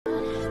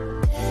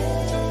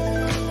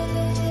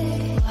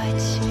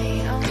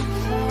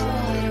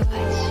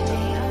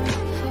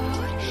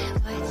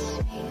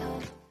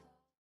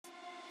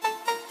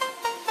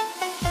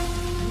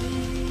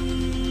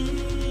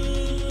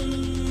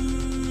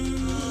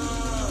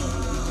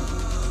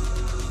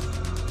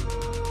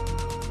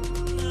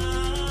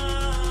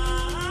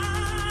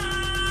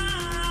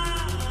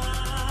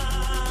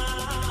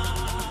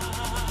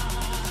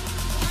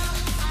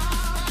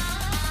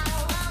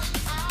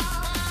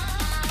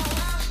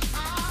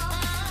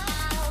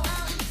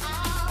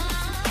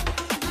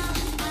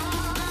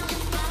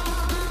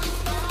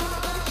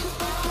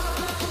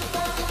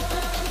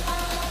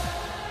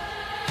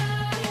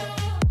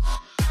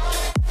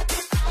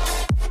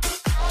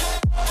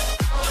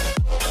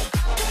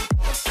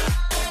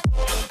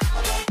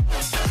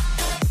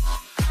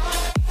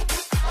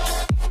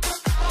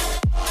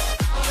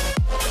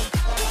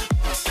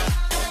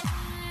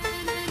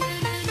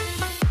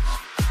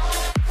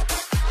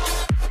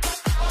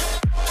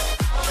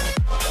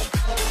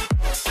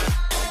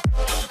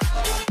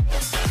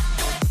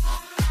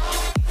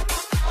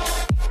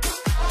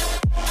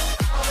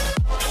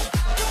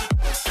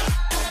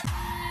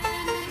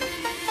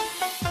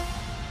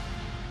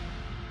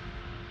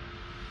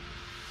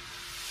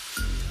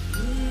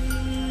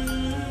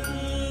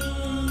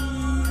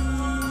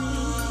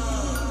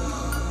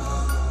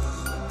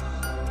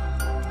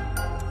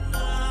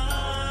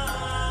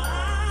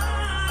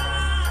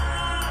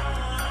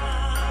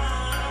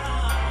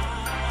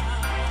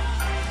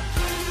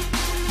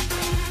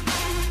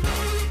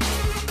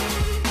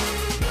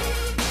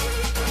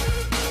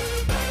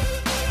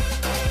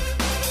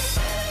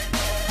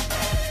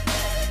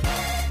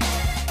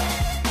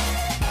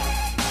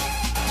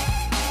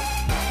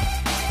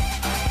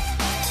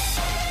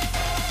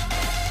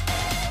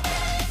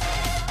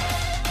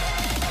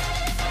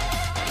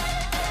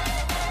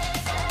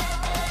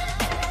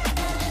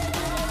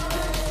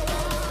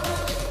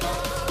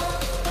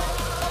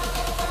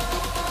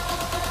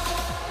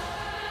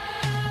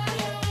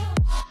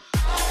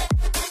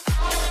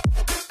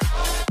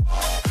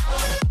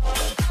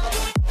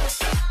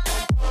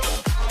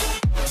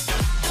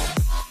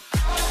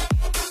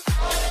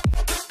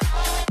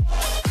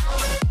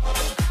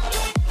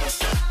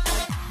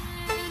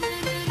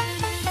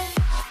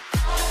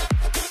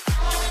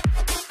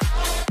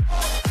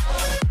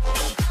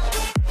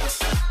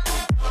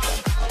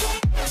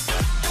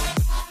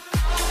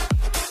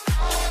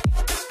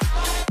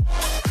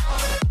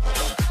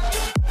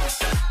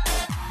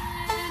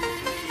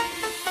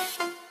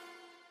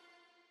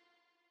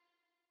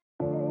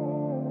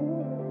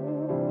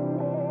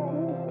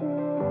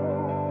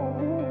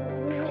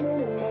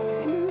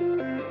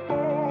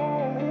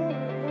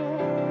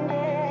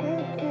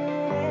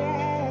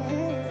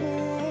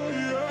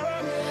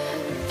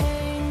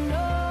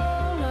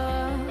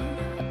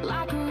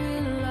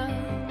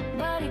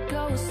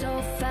go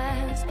so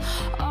fast,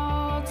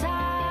 all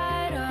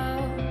tied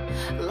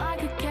up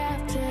like a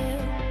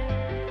captive.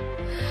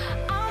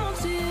 I'm on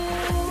to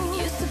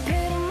you. Used to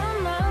pit in my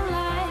mind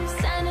like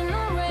standing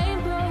on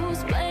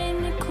rainbows,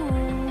 playing it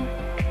cool.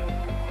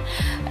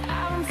 I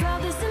haven't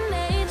felt this in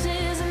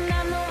ages, and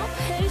I know my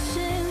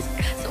patience.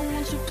 So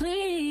won't you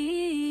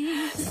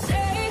please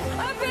stay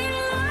a bit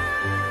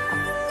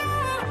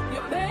longer?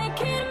 You're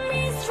making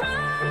me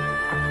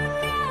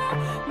stronger,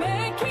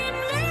 making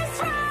me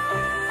stronger.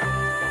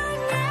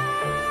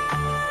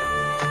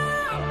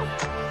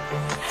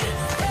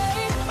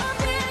 Stay a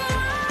bit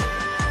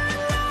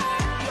longer.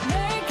 You're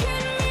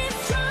making me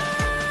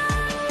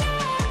stronger,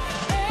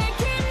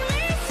 making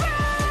me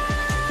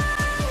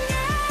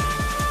stronger,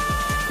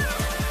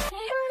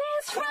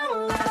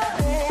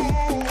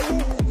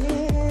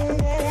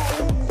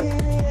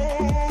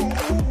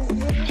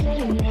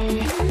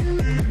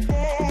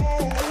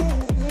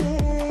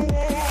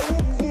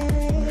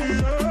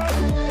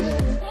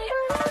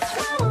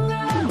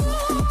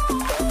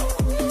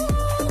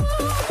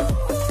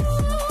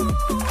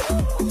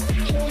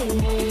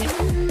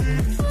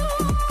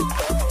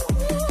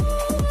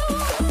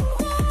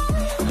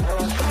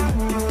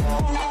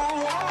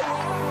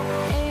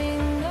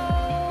 Ain't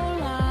no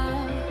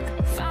luck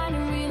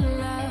finding real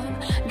love.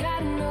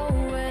 Gotta know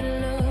where to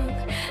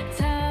look.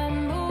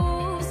 Time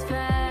moves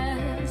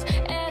fast,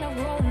 and I've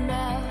grown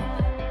up.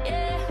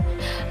 Yeah,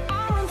 I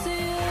want to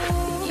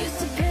you. Used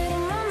to pit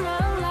in my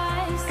mind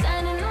like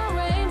standing on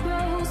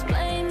rainbows,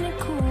 playing it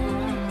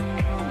cool.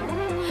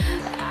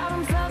 I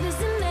haven't felt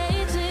this in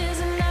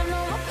ages, and I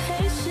know my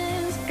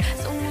patience.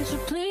 So won't you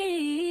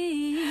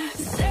please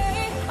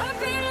stay a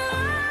bit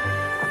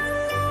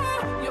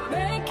longer? You're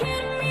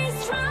making me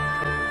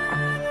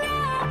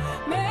stronger,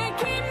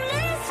 making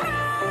me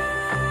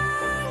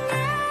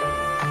stronger.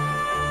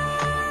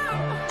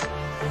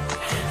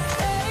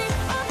 Stay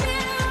a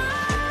bit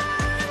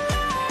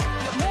longer.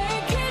 You're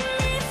making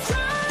me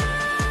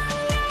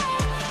stronger,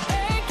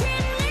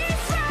 making me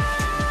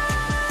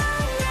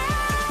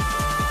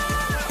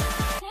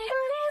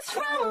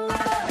stronger,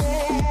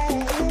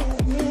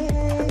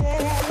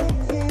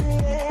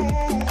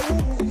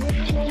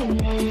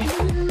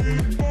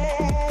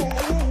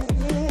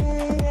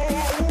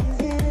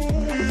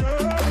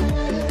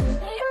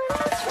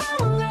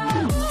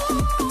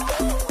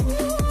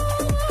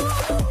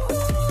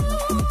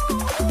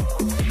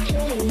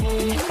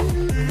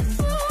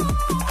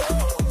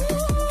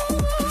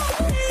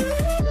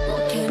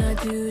 What can I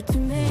do to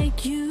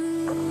make you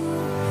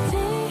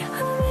stay a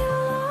bit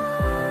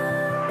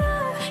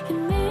longer?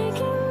 You're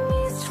making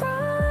me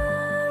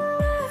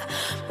stronger,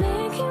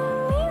 making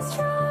me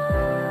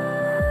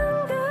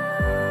stronger.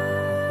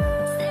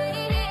 Stay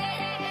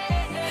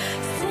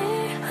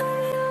a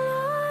bit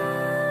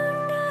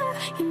longer.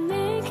 You're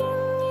making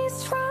me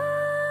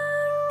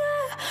stronger,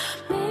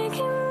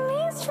 making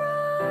me stronger.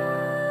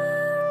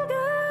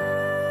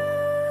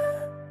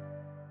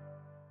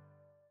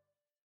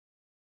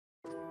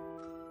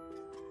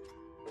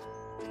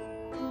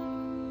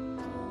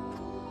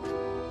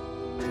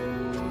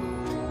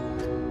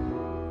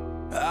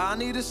 I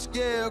need a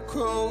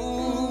scarecrow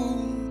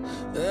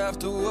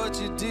after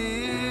what you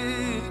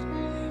did,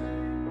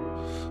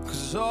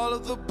 'cause all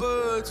of the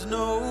birds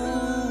know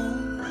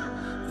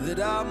that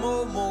I'm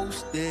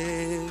almost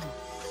dead.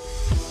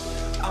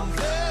 I'm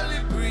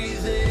barely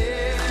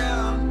breathing,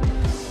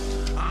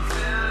 I'm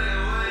barely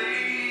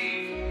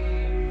awake.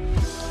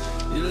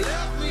 You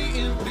left me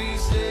in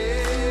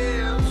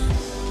pieces,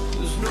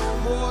 there's no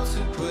more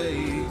to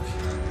break.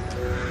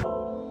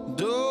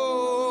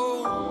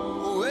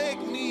 Don't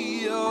wake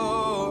me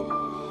up,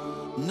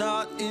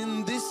 not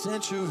in this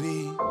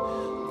century.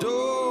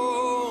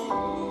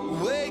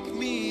 Don't wake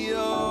me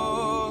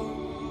up,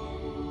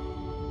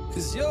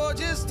 'cause you're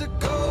just a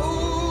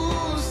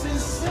ghost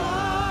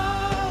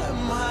inside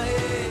my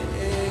head.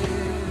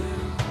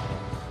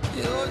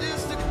 You're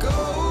just a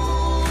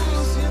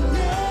ghost, you're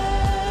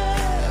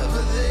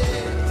never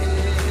there.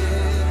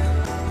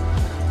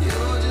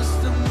 You're just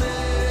a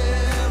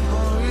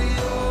memory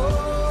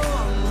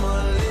on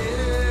my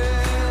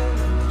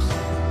lips,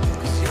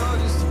 'cause you're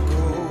just a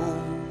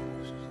ghost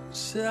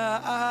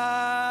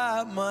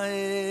inside my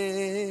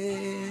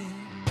head.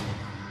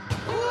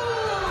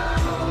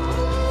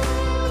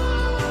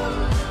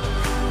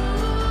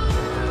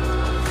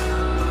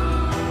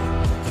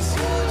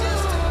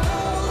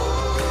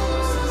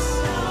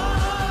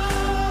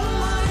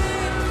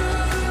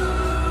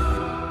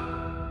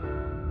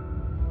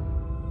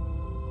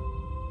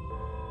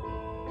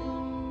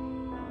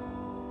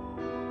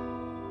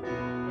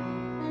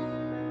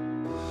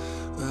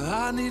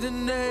 I need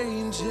an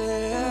angel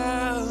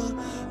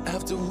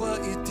after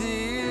what you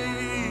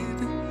did,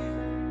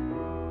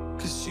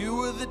 'cause you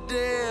were the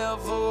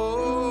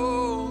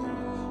devil,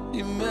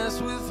 you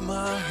mess with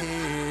my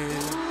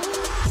head.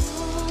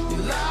 You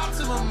lied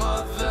to my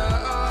mother,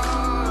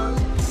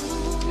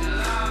 you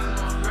lied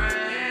to my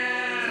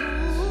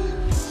friends.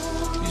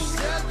 You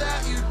said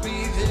that you'd be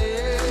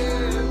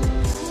there,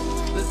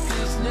 but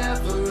this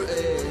never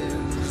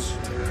ends.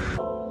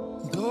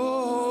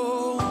 Oh,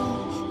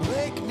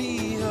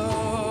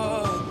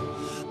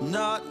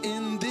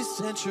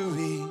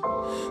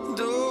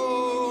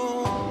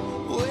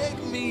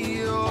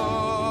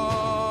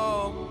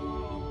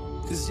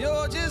 'cause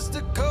you're just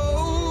a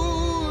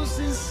ghost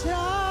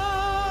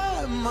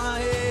inside my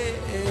head.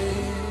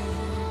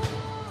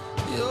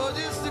 You're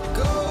just a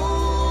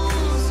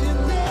ghost,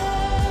 you're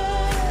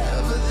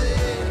never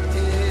there.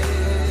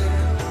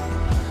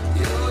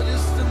 You're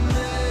just a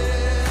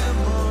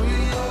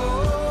memory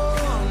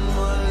on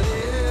my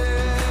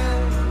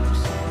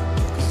lips,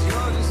 'cause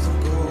you're just a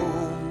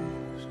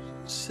ghost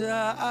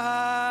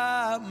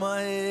inside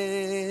my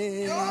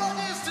head. You're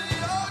just a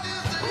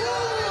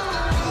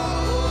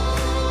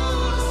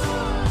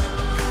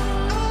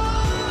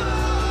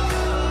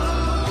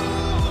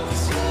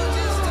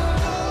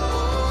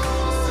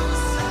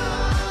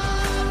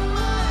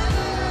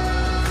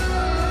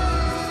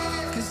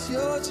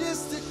You're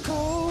just a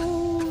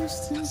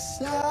ghost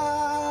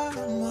inside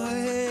my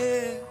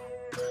head.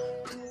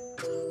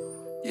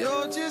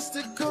 You're just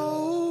a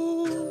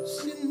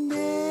ghost, you're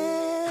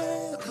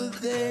never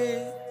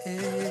there.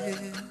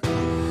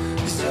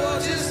 'Cause you're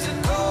just a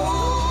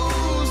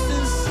ghost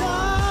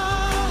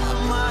inside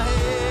my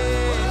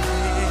head.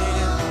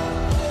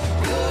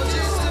 You're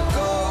just a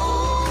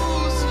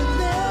ghost, you're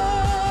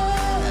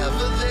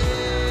never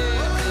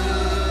there.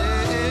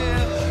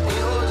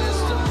 You're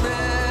just a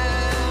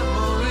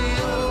memory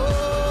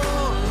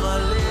on my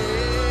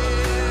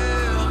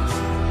lips.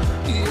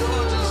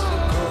 You're just a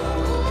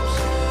ghost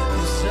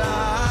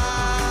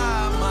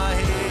inside my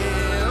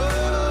head.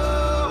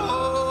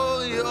 Oh,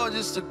 you're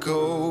just a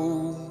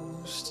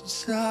ghost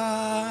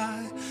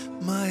inside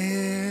my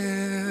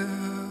head.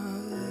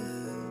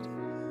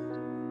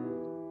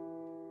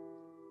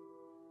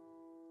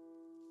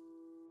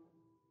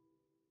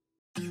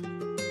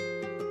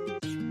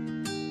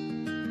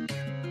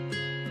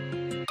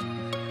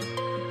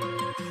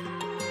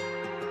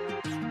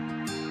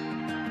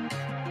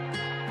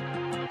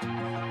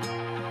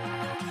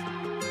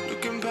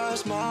 Looking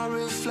past my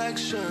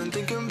reflection,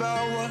 thinking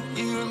about what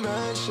you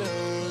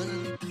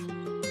mentioned.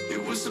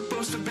 It was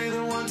supposed to be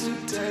the one to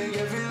take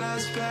every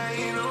last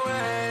pain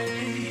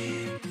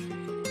away.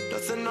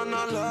 Nothing on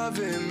our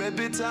loving,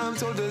 maybe time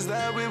told us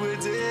that we were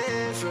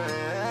different.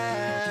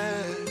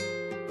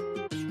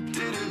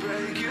 Did it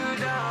break you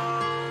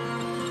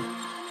down?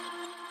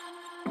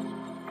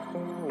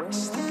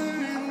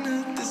 Staring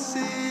at the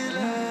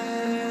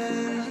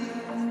ceiling,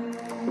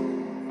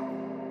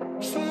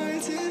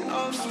 fighting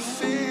off the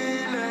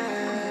feeling.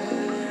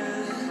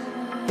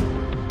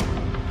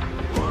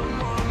 One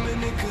more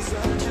minute, 'cause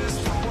I just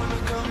don't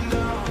wanna come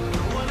down.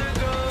 I wanna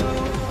go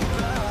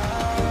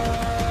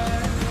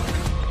back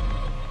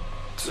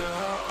to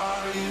how I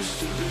used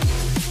to be.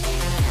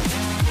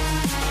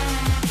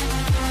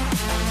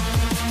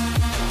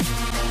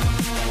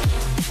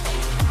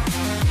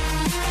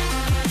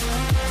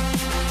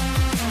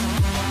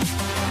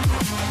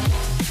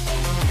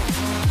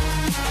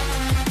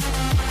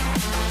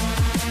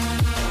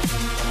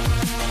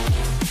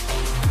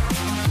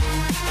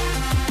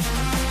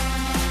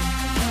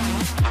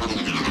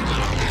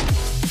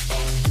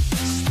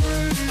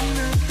 Staring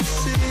at the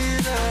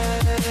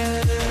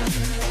ceiling,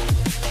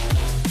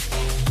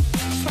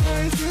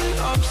 fighting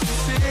off the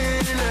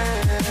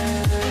feeling.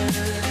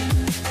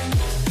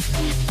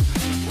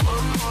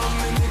 One more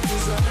minute,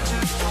 'cause I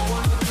just don't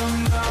wanna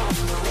come down.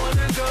 I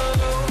wanna go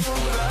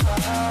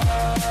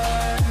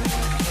back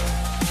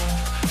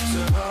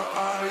to how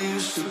I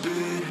used to be.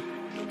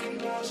 Looking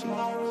past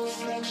my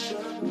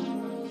reflection,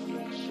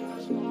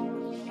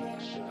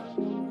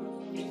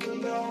 thinking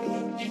about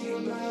what you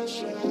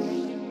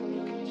mentioned.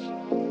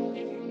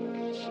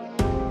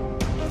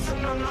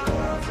 Nothing on my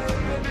life,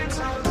 maybe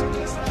time to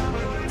just have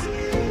a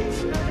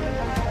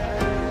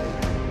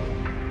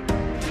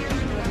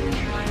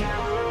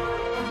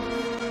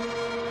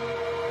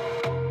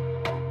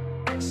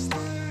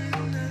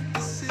Staring at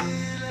the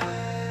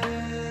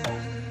ceiling,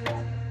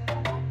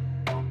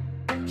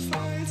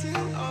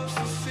 fighting